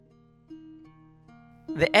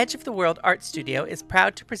The Edge of the World Art Studio is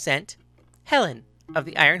proud to present Helen of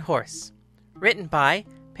the Iron Horse, written by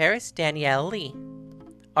Paris Danielle Lee.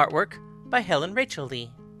 Artwork by Helen Rachel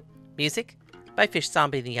Lee. Music by Fish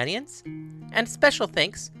Zombie the Onions. And special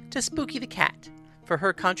thanks to Spooky the Cat for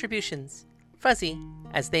her contributions, fuzzy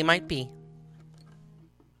as they might be.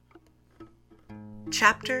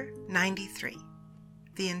 Chapter 93.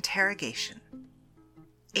 The Interrogation.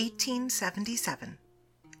 1877.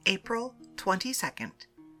 April 22nd.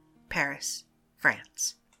 Paris,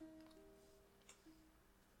 France.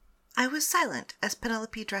 I was silent as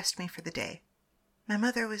Penelope dressed me for the day. My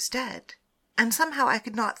mother was dead, and somehow I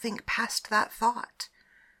could not think past that thought.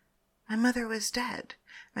 My mother was dead.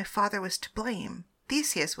 My father was to blame.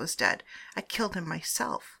 Theseus was dead. I killed him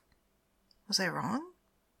myself. Was I wrong?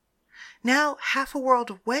 Now, half a world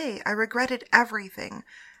away, I regretted everything.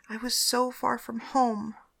 I was so far from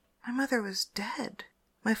home. My mother was dead.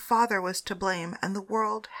 My father was to blame, and the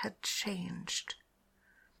world had changed.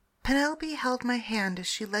 Penelope held my hand as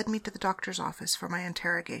she led me to the doctor's office for my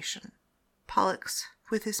interrogation. Pollux,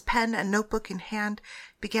 with his pen and notebook in hand,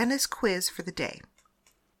 began his quiz for the day.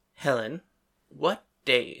 Helen, what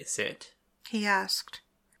day is it? He asked.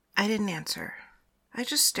 I didn't answer. I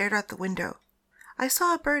just stared out the window. I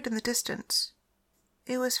saw a bird in the distance.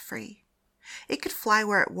 It was free. It could fly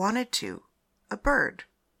where it wanted to. A bird,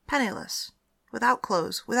 penniless, without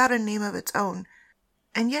clothes, without a name of its own.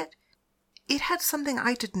 And yet, it had something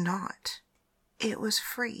I did not. It was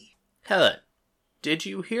free. Helen, did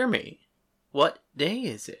you hear me? What day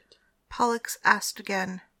is it? Pollux asked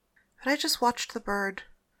again, but I just watched the bird.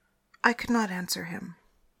 I could not answer him.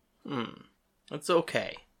 It's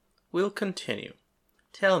okay. We'll continue.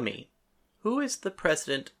 Tell me, who is the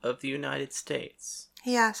President of the United States?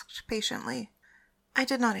 He asked patiently. I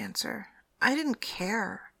did not answer. I didn't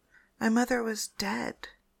care. My mother was dead.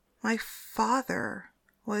 My father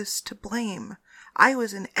was to blame. I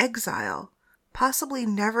was in exile, possibly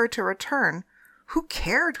never to return. Who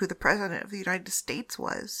cared who the President of the United States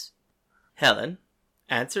was? Helen,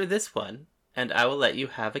 answer this one, and I will let you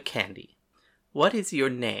have a candy. What is your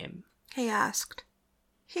name? He asked.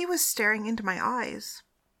 He was staring into my eyes.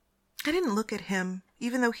 I didn't look at him,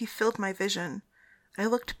 even though he filled my vision. I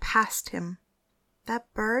looked past him.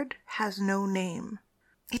 That bird has no name.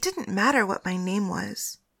 It didn't matter what my name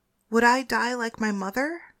was. Would I die like my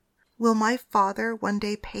mother? Will my father one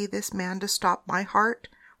day pay this man to stop my heart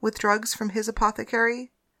with drugs from his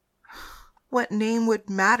apothecary? What name would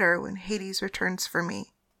matter when Hades returns for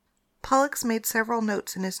me? Pollux made several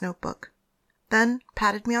notes in his notebook, then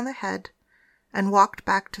patted me on the head and walked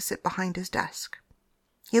back to sit behind his desk.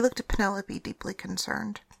 He looked at Penelope, deeply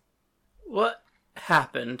concerned. What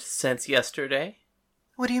happened since yesterday?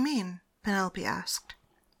 What do you mean? Penelope asked.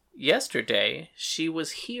 Yesterday, she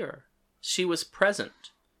was here. She was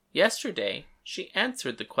present. Yesterday, she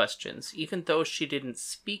answered the questions, even though she didn't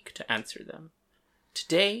speak to answer them.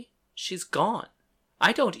 Today, she's gone.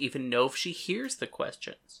 I don't even know if she hears the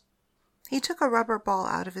questions. He took a rubber ball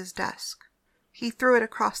out of his desk. He threw it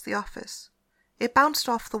across the office. It bounced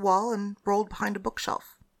off the wall and rolled behind a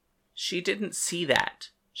bookshelf. She didn't see that.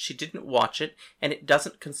 She didn't watch it, and it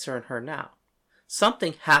doesn't concern her now.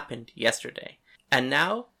 Something happened yesterday, and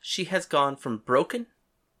now she has gone from broken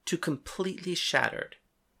to completely shattered.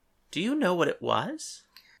 Do you know what it was?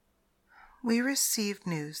 We received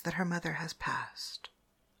news that her mother has passed.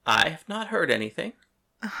 I have not heard anything.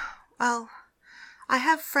 Well, I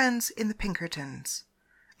have friends in the Pinkertons.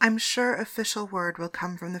 I'm sure official word will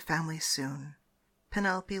come from the family soon.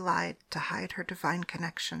 Penelope lied to hide her divine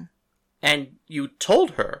connection. And you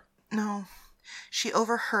told her? No, she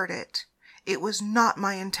overheard it. It was not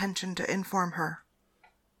my intention to inform her.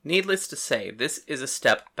 Needless to say, this is a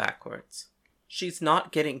step backwards. She's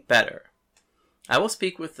not getting better. I will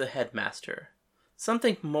speak with the headmaster.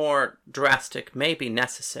 Something more drastic may be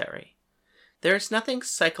necessary. There is nothing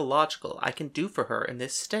psychological I can do for her in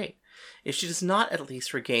this state. If she does not at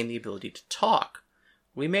least regain the ability to talk,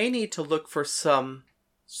 we may need to look for some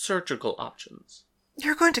surgical options.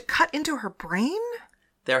 You're going to cut into her brain?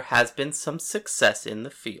 There has been some success in the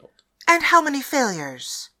field. And how many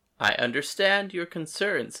failures? I understand your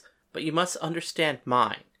concerns, but you must understand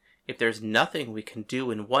mine. If there's nothing we can do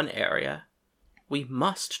in one area, we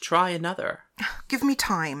must try another. Give me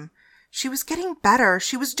time. She was getting better.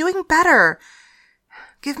 She was doing better.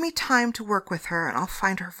 Give me time to work with her, and I'll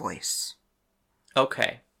find her voice.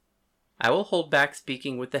 Okay. I will hold back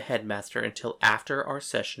speaking with the headmaster until after our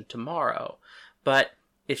session tomorrow, but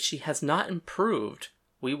if she has not improved,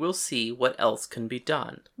 we will see what else can be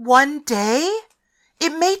done. 1 day?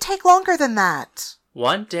 It may take longer than that.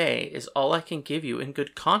 1 day is all I can give you in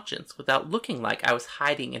good conscience without looking like I was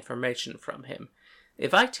hiding information from him.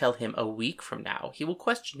 If I tell him a week from now, he will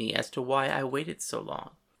question me as to why I waited so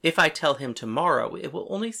long. If I tell him tomorrow, it will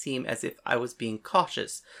only seem as if I was being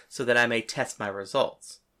cautious so that I may test my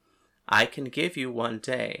results. I can give you 1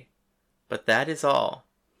 day, but that is all.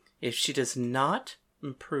 If she does not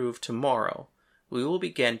improve tomorrow, we will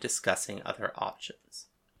begin discussing other options.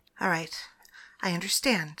 All right. I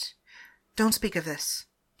understand. Don't speak of this.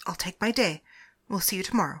 I'll take my day. We'll see you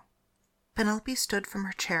tomorrow. Penelope stood from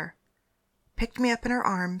her chair, picked me up in her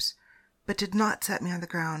arms, but did not set me on the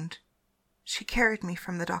ground. She carried me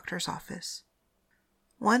from the doctor's office.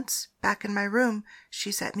 Once, back in my room,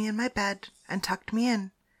 she set me in my bed and tucked me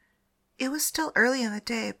in. It was still early in the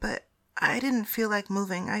day, but I didn't feel like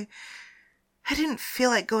moving. I didn't feel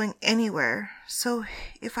like going anywhere, so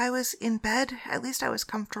if I was in bed, at least I was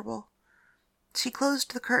comfortable. She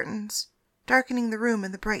closed the curtains, darkening the room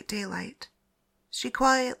in the bright daylight. She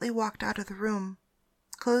quietly walked out of the room,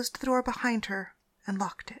 closed the door behind her, and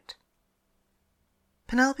locked it.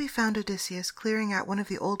 Penelope found Odysseus clearing out one of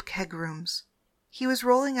the old keg rooms. He was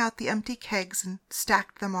rolling out the empty kegs and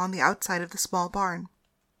stacked them on the outside of the small barn.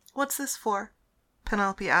 "What's this for?"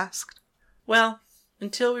 Penelope asked. Well,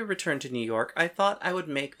 until we return to New York, I thought I would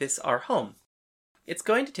make this our home. It's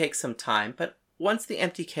going to take some time, but once the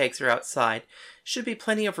empty kegs are outside, should be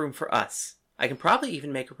plenty of room for us. I can probably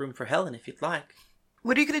even make a room for Helen if you'd like.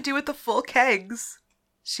 "What are you going to do with the full kegs?"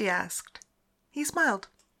 she asked. He smiled.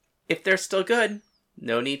 If they're still good,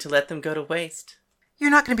 no need to let them go to waste. "You're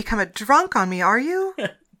not going to become a drunk on me, are you?"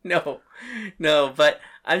 No, but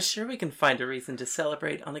I'm sure we can find a reason to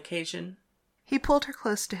celebrate on occasion. He pulled her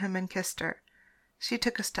close to him and kissed her. She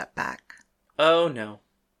took a step back. Oh, no.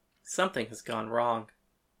 Something has gone wrong.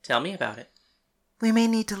 Tell me about it. "We may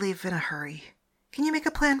need to leave in a hurry. Can you make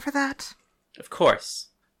a plan for that?" Of course.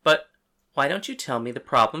 But why don't you tell me the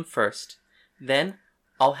problem first? Then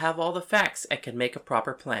I'll have all the facts and can make a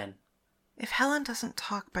proper plan. If Helen doesn't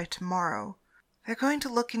talk by tomorrow, they're going to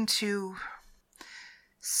look into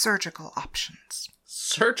surgical options.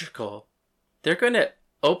 Surgical? They're going to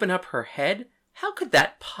open up her head? How could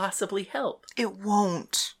that possibly help? It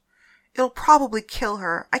won't. It'll probably kill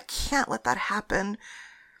her. I can't let that happen.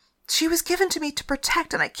 She was given to me to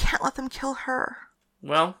protect, and I can't let them kill her.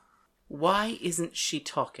 Well, why isn't she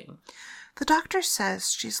talking? The doctor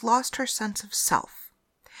says she's lost her sense of self.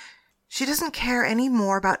 She doesn't care any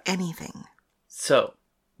more about anything. So,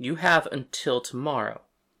 you have until tomorrow.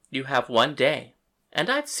 You have 1 day. And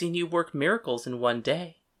I've seen you work miracles in 1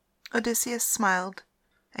 day. Odysseus smiled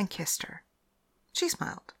and kissed her. She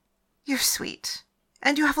smiled. "You're sweet,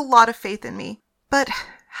 and you have a lot of faith in me. But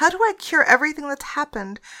how do I cure everything that's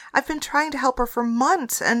happened? I've been trying to help her for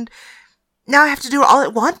months, and now I have to do it all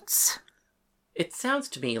at once?" It sounds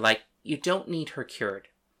to me like you don't need her cured.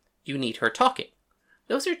 You need her talking.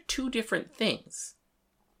 Those are 2 different things.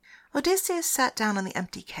 Odysseus sat down on the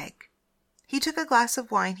empty keg. He took a glass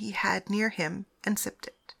of wine he had near him and sipped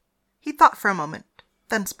it. He thought for a moment,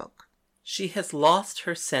 then spoke. She has lost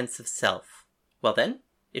her sense of self. Well then,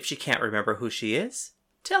 if she can't remember who she is,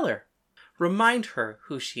 tell her. Remind her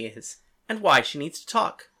who she is and why she needs to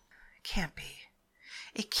talk. It can't be.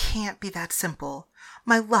 It can't be that simple.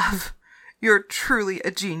 My love, you're truly a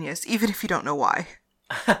genius, even if you don't know why.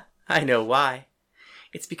 I know why.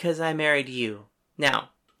 It's because I married you.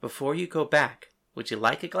 Now, before you go back, would you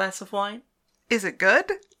like a glass of wine? Is it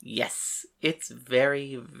good? Yes, it's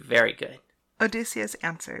very, very good. Odysseus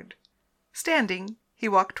answered. Standing, he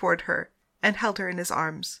walked toward her and held her in his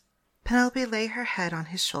arms. Penelope lay her head on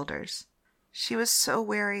his shoulders. She was so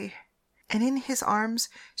weary, and in his arms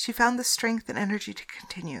she found the strength and energy to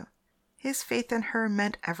continue. His faith in her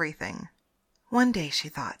meant everything. One day, she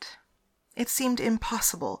thought. It seemed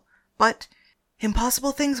impossible, but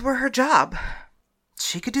impossible things were her job.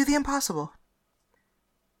 She could do the impossible.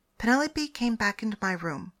 Penelope came back into my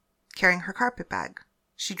room, carrying her carpet bag.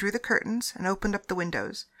 She drew the curtains and opened up the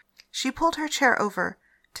windows. She pulled her chair over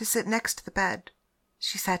to sit next to the bed.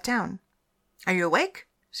 She sat down. "Are you awake?"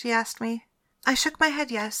 she asked me. I shook my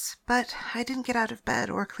head yes, but I didn't get out of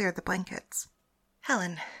bed or clear the blankets.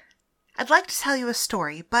 "Helen, I'd like to tell you a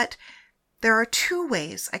story, but there are 2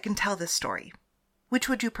 ways I can tell this story. Which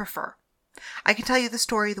would you prefer? I can tell you the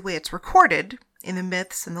story the way it's recorded, in the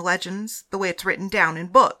myths and the legends, the way it's written down in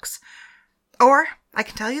books. Or I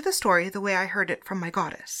can tell you the story the way I heard it from my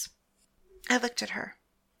goddess." I looked at her.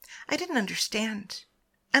 I didn't understand,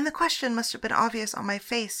 and the question must have been obvious on my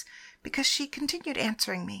face because she continued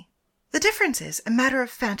answering me. "The difference is a matter of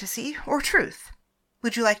fantasy or truth.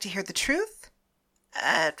 Would you like to hear the truth?"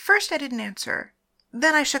 At first I didn't answer.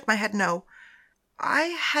 Then I shook my head no. I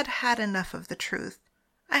had had enough of the truth.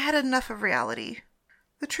 I had enough of reality.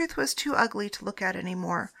 The truth was too ugly to look at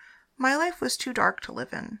anymore. My life was too dark to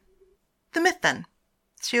live in. The myth, then.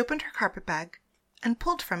 She opened her carpetbag and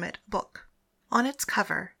pulled from it a book. On its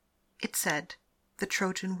cover, it said, The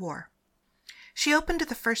Trojan War. She opened to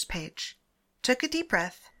the first page, took a deep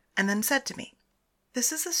breath, and then said to me,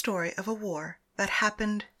 "This is the story of a war that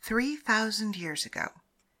happened 3,000 years ago.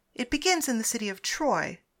 It begins in the city of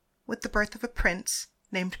Troy with the birth of a prince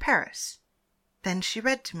named Paris." Then she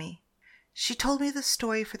read to me. She told me the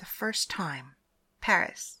story for the first time.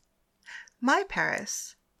 Paris, my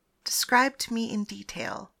Paris, described to me in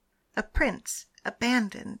detail. A prince,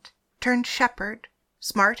 abandoned, turned shepherd,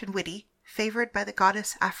 smart and witty, favored by the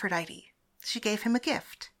goddess Aphrodite. She gave him a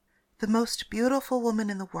gift, the most beautiful woman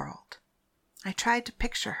in the world. I tried to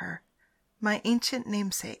picture her, my ancient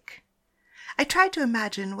namesake. I tried to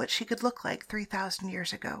imagine what she could look like 3,000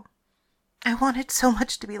 years ago. I wanted so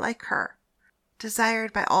much to be like her,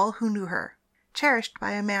 desired by all who knew her, cherished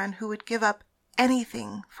by a man who would give up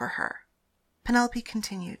anything for her. Penelope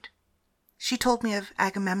continued. She told me of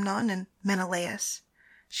Agamemnon and Menelaus.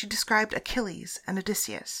 She described Achilles and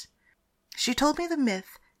Odysseus. She told me the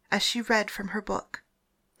myth as she read from her book.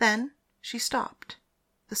 Then she stopped,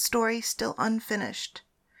 the story still unfinished.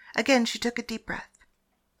 Again she took a deep breath.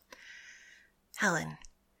 "Helen,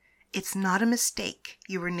 it's not a mistake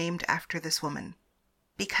you were named after this woman,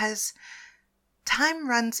 because time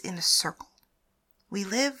runs in a circle. We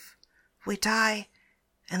live, we die,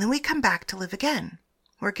 and then we come back to live again.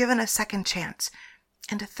 We're given a second chance,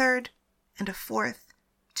 and a third, and a fourth,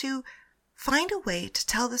 to find a way to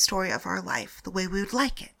tell the story of our life the way we would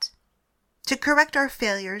like it, to correct our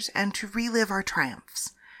failures and to relive our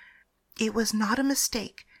triumphs. It was not a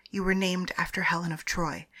mistake you were named after Helen of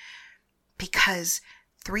Troy, because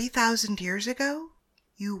 3,000 years ago,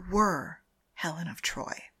 you were Helen of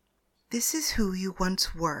Troy. This is who you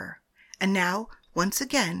once were, and now, once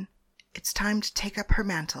again, it's time to take up her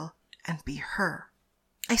mantle and be her."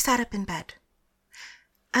 I sat up in bed.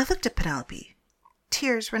 I looked at Penelope,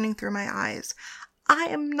 tears running through my eyes. "I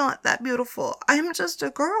am not that beautiful. I am just a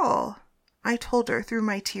girl," I told her through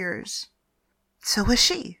my tears. So was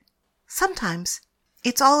she. Sometimes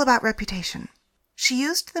it's all about reputation. She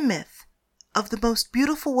used the myth of the most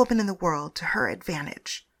beautiful woman in the world to her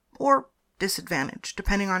advantage, or disadvantage,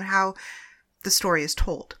 depending on how the story is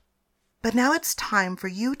told. But now it's time for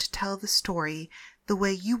you to tell the story the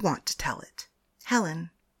way you want to tell it.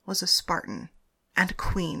 Helen was a Spartan and a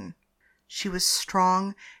queen. She was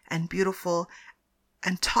strong and beautiful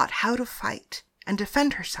and taught how to fight and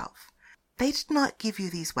defend herself. They did not give you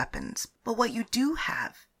these weapons, but what you do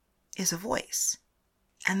have is a voice.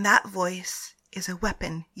 And that voice is a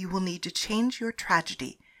weapon you will need to change your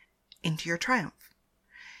tragedy into your triumph.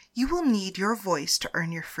 You will need your voice to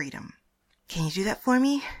earn your freedom. Can you do that for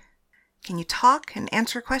me? Can you talk and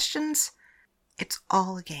answer questions? It's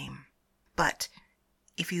all a game. But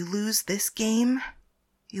if you lose this game,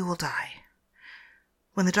 you will die.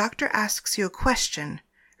 When the doctor asks you a question,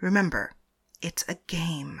 remember, it's a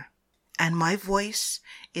game. And my voice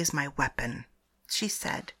is my weapon," she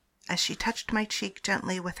said, as she touched my cheek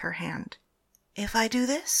gently with her hand. "If I do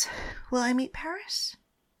this, will I meet Paris?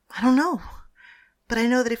 I don't know. But I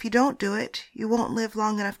know that if you don't do it, you won't live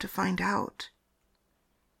long enough to find out."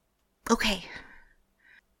 "Okay.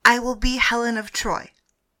 I will be Helen of Troy."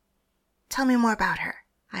 "Tell me more about her,"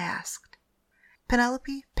 I asked.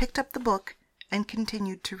 Penelope picked up the book and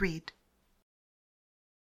continued to read.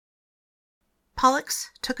 Pollux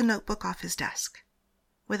took a notebook off his desk.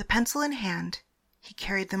 With a pencil in hand, he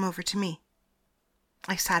carried them over to me.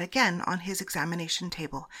 I sat again on his examination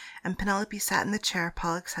table, and Penelope sat in the chair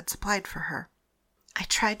Pollux had supplied for her. I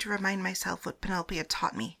tried to remind myself what Penelope had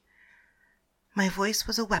taught me. My voice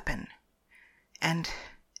was a weapon, and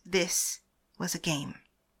this was a game.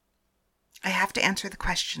 I have to answer the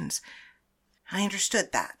questions. I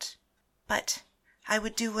understood that, but I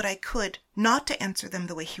would do what I could not to answer them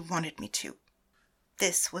the way he wanted me to.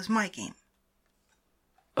 This was my game.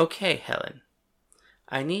 Okay, Helen.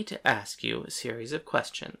 I need to ask you a series of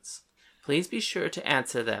questions. Please be sure to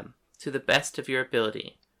answer them to the best of your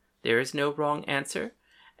ability. There is no wrong answer,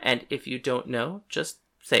 and if you don't know, just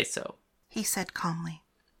say so," he said calmly.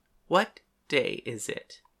 "What day is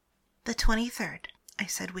it?" "The 23rd, I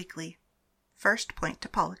said weakly. First point to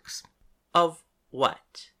Pollux. "Of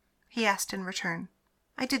what?" he asked in return.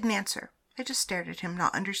 I didn't answer. I just stared at him,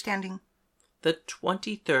 not understanding. "The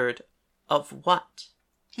 23rd of what?"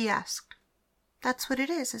 he asked. "That's what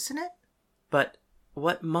it is, isn't it?" "But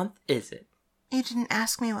what month is it?" "You didn't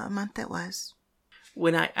ask me what month it was."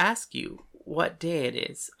 "When I ask you what day it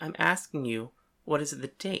is, I'm asking you What is the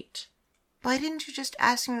date? Why didn't you just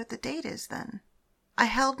ask me what the date is then? I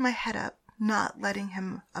held my head up, not letting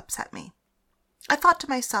him upset me. I thought to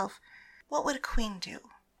myself, what would a queen do?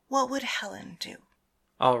 What would Helen do?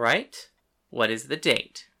 All right. What is the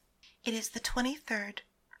date? It is the 23rd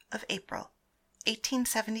of April,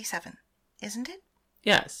 1877, isn't it?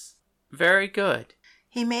 Yes. Very good.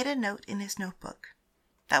 He made a note in his notebook.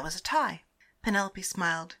 That was a tie. Penelope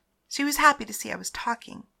smiled. She was happy to see I was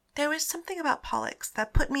talking. There was something about Pollux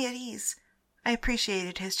that put me at ease. I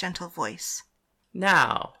appreciated his gentle voice.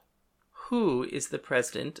 Now, who is the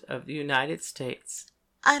President of the United States?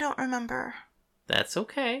 I don't remember. That's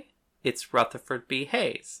okay. It's Rutherford B.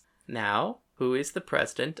 Hayes. Now, who is the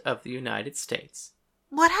President of the United States?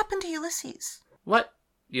 What happened to Ulysses? What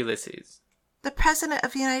Ulysses? The President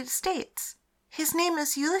of the United States. His name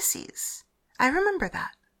is Ulysses. I remember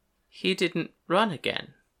that. He didn't run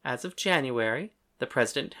again. As of January, the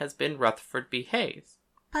President has been Rutherford B. Hayes.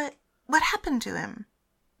 But what happened to him?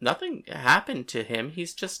 Nothing happened to him.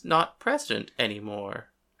 He's just not President anymore.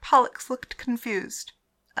 Pollux looked confused.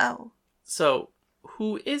 Oh, So,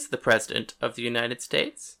 who is the President of the United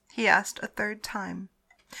States? he asked a third time.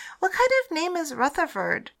 What kind of name is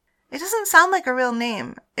Rutherford? It doesn't sound like a real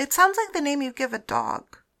name. It sounds like the name you give a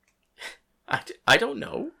dog. I don't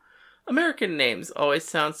know. American names always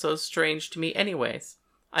sound so strange to me anyways.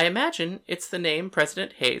 I imagine it's the name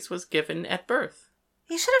President Hayes was given at birth.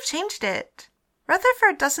 You should have changed it.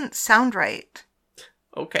 Rutherford doesn't sound right.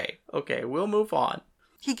 Okay, we'll move on.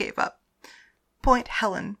 He gave up. Point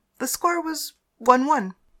Helen. The score was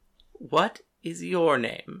 1-1. What is your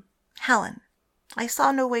name? Helen. I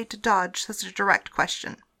saw no way to dodge such a direct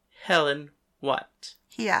question. Helen what?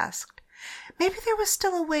 He asked. Maybe there was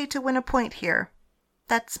still a way to win a point here.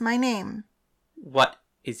 That's my name. What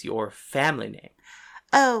is your family name?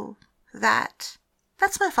 Oh, that.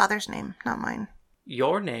 That's my father's name, not mine.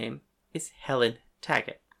 Your name is Helen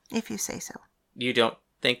Taggett. If you say so. You don't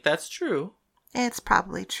think that's true? It's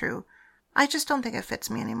probably true. I just don't think it fits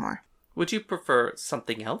me anymore. Would you prefer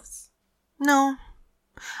something else? No.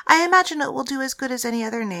 I imagine it will do as good as any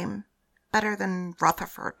other name. Better than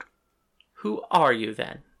Rutherford. Who are you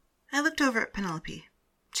then? I looked over at Penelope.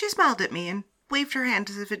 She smiled at me and waved her hand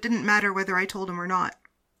as if it didn't matter whether I told him or not.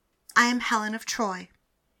 I am Helen of Troy,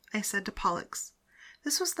 I said to Pollux.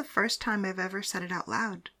 This was the first time I've ever said it out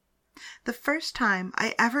loud. The first time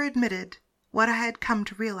I ever admitted what I had come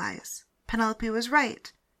to realize. Penelope was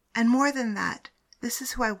right. And more than that, this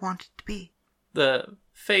is who I wanted to be. The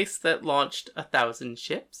face that launched 1,000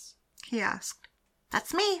 ships? He asked.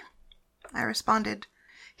 That's me, I responded.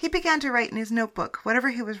 He began to write in his notebook whatever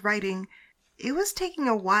he was writing. It was taking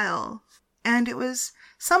a while, and it was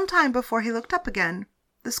some time before he looked up again.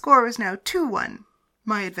 The score was now 2-1,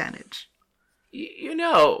 my advantage. You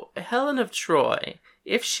know, Helen of Troy,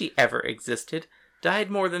 if she ever existed, died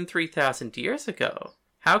more than 3,000 years ago.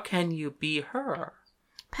 How can you be her?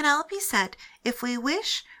 Penelope said, if we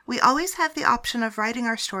wish, we always have the option of writing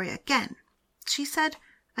our story again. She said,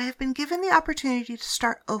 I have been given the opportunity to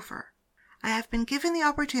start over. I have been given the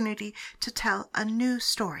opportunity to tell a new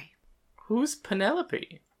story. Who's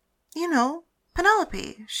Penelope? You know,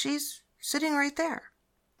 Penelope. She's sitting right there.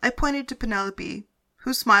 I pointed to Penelope,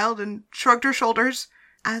 who smiled and shrugged her shoulders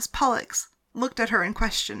as Pollux looked at her in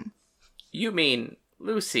question. You mean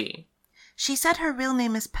Lucy? She said her real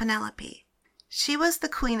name is Penelope. She was the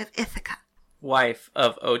queen of Ithaca. Wife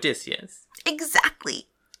of Odysseus. Exactly.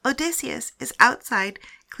 Odysseus is outside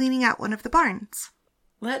cleaning out one of the barns.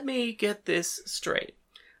 Let me get this straight.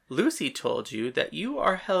 Lucy told you that you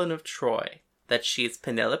are Helen of Troy, that she is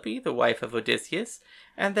Penelope, the wife of Odysseus,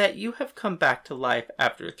 and that you have come back to life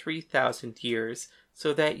after 3,000 years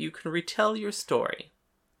so that you can retell your story.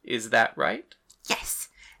 Is that right? Yes,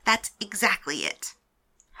 that's exactly it.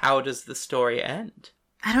 How does the story end?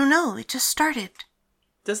 I don't know, it just started.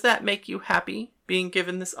 Does that make you happy, being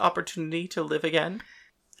given this opportunity to live again?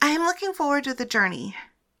 I am looking forward to the journey.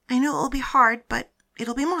 I know it will be hard, but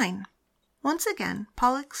it'll be mine. Once again,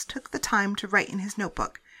 Pollux took the time to write in his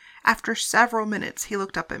notebook. After several minutes, he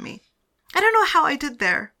looked up at me. I don't know how I did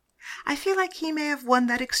there. I feel like he may have won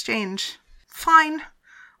that exchange. Fine.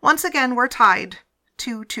 Once again, we're tied.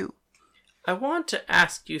 2-2. I want to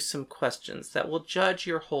ask you some questions that will judge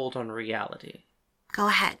your hold on reality. Go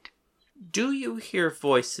ahead. Do you hear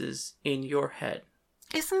voices in your head?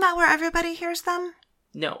 Isn't that where everybody hears them?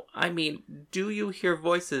 No, I mean, do you hear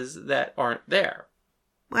voices that aren't there?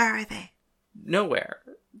 Where are they? Nowhere.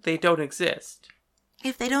 They don't exist.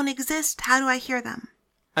 If they don't exist, how do I hear them?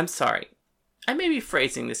 I'm sorry. I may be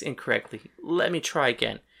phrasing this incorrectly. Let me try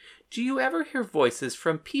again. Do you ever hear voices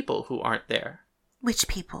from people who aren't there? Which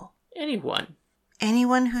people? Anyone.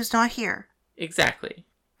 Anyone who's not here? Exactly.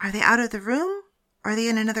 Are they out of the room? Are they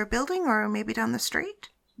in another building or maybe down the street?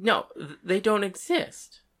 No, they don't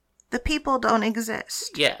exist. The people don't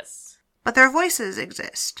exist. Yes. But their voices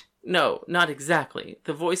exist. No, not exactly.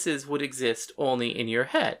 The voices would exist only in your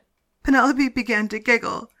head. Penelope began to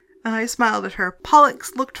giggle, and I smiled at her.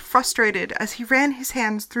 Pollux looked frustrated as he ran his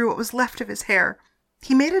hands through what was left of his hair.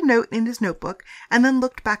 He made a note in his notebook and then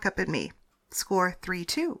looked back up at me. Score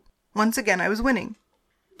 3-2. Once again, I was winning.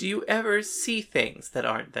 Do you ever see things that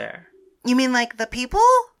aren't there? You mean like the people?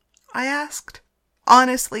 I asked,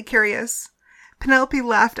 honestly curious. Penelope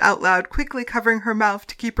laughed out loud, quickly covering her mouth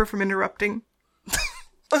to keep her from interrupting.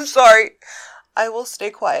 I'm sorry. I will stay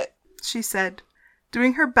quiet, she said,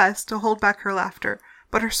 doing her best to hold back her laughter,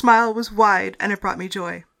 but her smile was wide and it brought me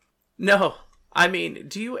joy. No, I mean,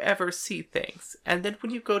 do you ever see things, and then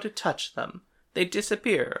when you go to touch them, they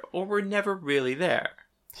disappear or were never really there?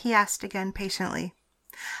 He asked again patiently.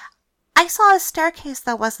 I saw a staircase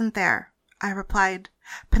that wasn't there, I replied.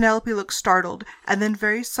 Penelope looked startled and then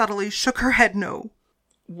very subtly shook her head no.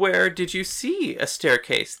 Where did you see a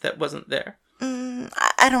staircase that wasn't there?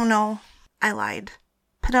 I don't know, I lied.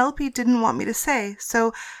 Penelope didn't want me to say,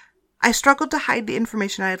 so I struggled to hide the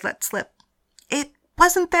information I had let slip. It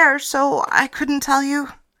wasn't there, so I couldn't tell you.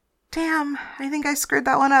 Damn, I think I screwed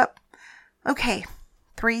that one up. Okay,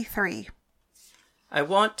 3-3. I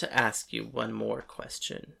want to ask you one more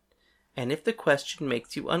question. And if the question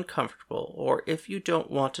makes you uncomfortable, or if you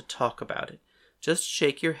don't want to talk about it, just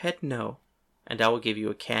shake your head no, and I will give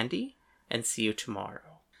you a candy and see you tomorrow.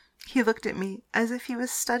 He looked at me as if he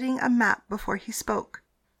was studying a map before he spoke,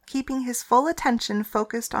 keeping his full attention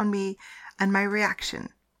focused on me and my reaction.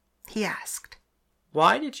 He asked,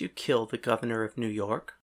 Why did you kill the governor of New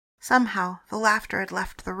York? Somehow the laughter had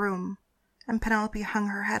left the room, and Penelope hung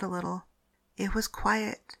her head a little. It was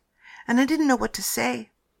quiet, and I didn't know what to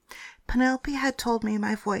say. Penelope had told me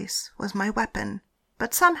my voice was my weapon,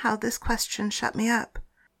 but somehow this question shut me up.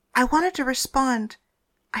 I wanted to respond.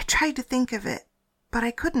 I tried to think of it, but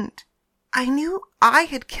I couldn't. I knew I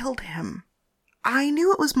had killed him. I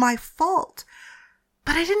knew it was my fault,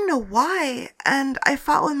 but I didn't know why, and I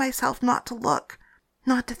fought with myself not to look,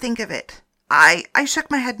 not to think of it. I shook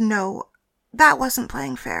my head no. That wasn't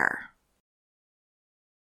playing fair.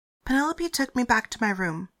 Penelope took me back to my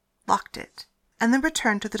room, locked it, and then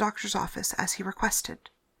returned to the doctor's office as he requested.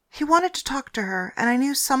 He wanted to talk to her, and I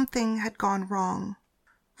knew something had gone wrong.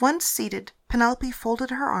 Once seated, Penelope folded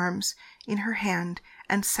her arms in her hand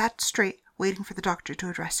and sat straight, waiting for the doctor to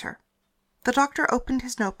address her. The doctor opened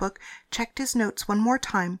his notebook, checked his notes one more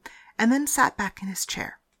time, and then sat back in his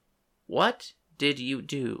chair. What did you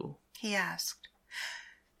do? He asked.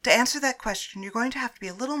 To answer that question, you're going to have to be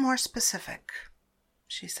a little more specific,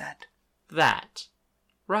 she said. That.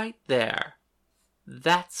 Right there.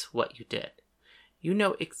 That's what you did. You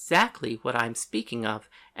know exactly what I'm speaking of,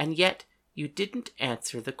 and yet you didn't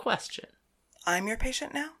answer the question. I'm your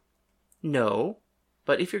patient now? No,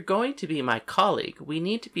 but if you're going to be my colleague, we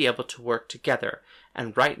need to be able to work together,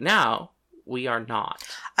 and right now, we are not.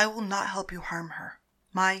 I will not help you harm her.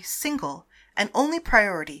 My single and only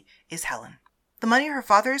priority is Helen. The money her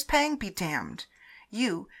father is paying, be damned.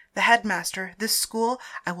 You, the headmaster, this school,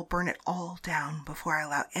 I will burn it all down before I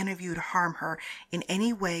allow any of you to harm her in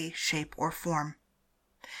any way, shape, or form.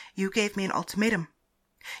 You gave me an ultimatum.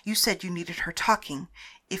 You said you needed her talking.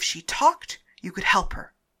 If she talked, you could help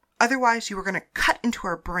her. Otherwise, you were going to cut into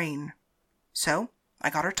her brain. So, I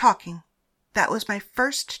got her talking. That was my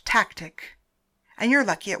first tactic. And you're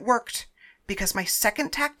lucky it worked, because my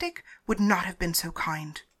second tactic would not have been so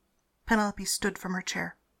kind. Penelope stood from her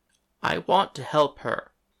chair. I want to help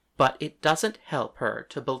her, but it doesn't help her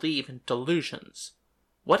to believe in delusions.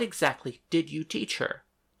 What exactly did you teach her?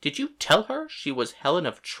 Did you tell her she was Helen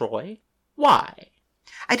of Troy? Why?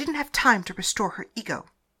 I didn't have time to restore her ego.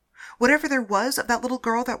 Whatever there was of that little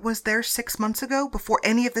girl that was there 6 months ago, before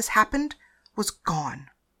any of this happened, was gone.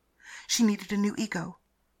 She needed a new ego.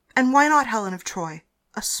 And why not Helen of Troy?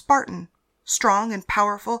 A Spartan, strong and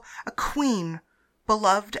powerful, a queen,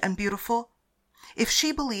 beloved and beautiful. If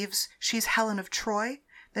she believes she's Helen of Troy,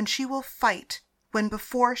 then she will fight when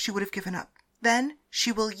before she would have given up. Then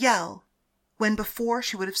she will yell when before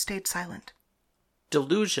she would have stayed silent.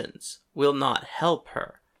 Delusions will not help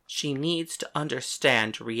her. She needs to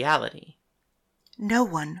understand reality. No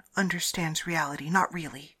one understands reality, not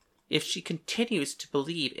really. If she continues to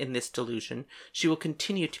believe in this delusion, she will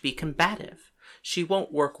continue to be combative. She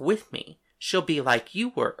won't work with me. She'll be like you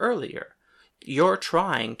were earlier. You're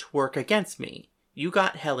trying to work against me. You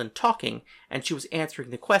got Helen talking, and she was answering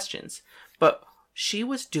the questions. But She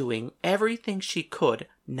was doing everything she could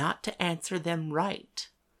not to answer them right.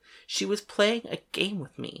 She was playing a game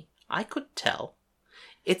with me, I could tell.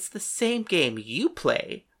 It's the same game you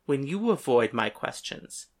play when you avoid my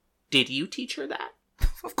questions. Did you teach her that?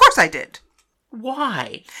 Of course I did.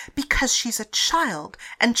 Why? Because she's a child,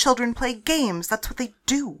 and children play games. That's what they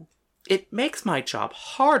do. It makes my job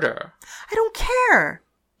harder. I don't care.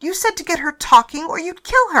 You said to get her talking or you'd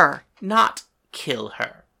kill her. Not kill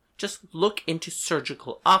her. Just look into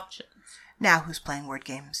surgical options. Now who's playing word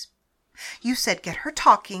games? You said get her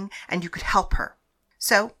talking and you could help her.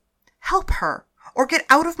 So, help her, or get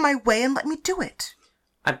out of my way and let me do it.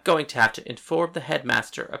 I'm going to have to inform the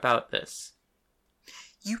headmaster about this.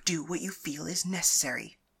 You do what you feel is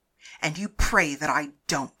necessary, and you pray that I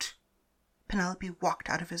don't. Penelope walked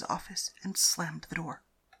out of his office and slammed the door.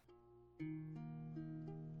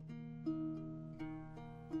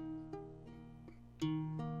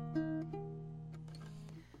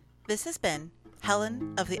 This has been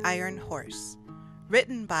Helen of the Iron Horse,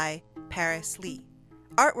 written by Paris Lee,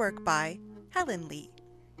 artwork by Helen Lee,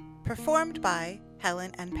 performed by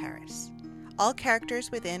Helen and Paris. All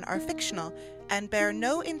characters within are fictional and bear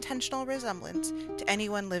no intentional resemblance to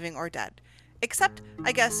anyone living or dead, except,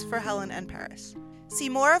 I guess, for Helen and Paris. See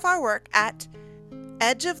more of our work at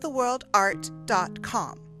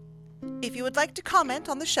edgeoftheworldart.com. If you would like to comment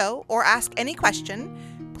on the show or ask any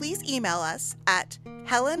question, please email us at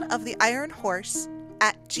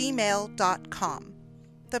helenoftheironhorse@gmail.com.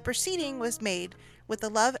 The proceeding was made with the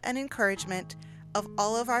love and encouragement of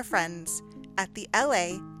all of our friends at the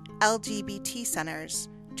LA LGBT Center's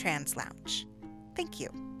Trans Lounge. Thank you.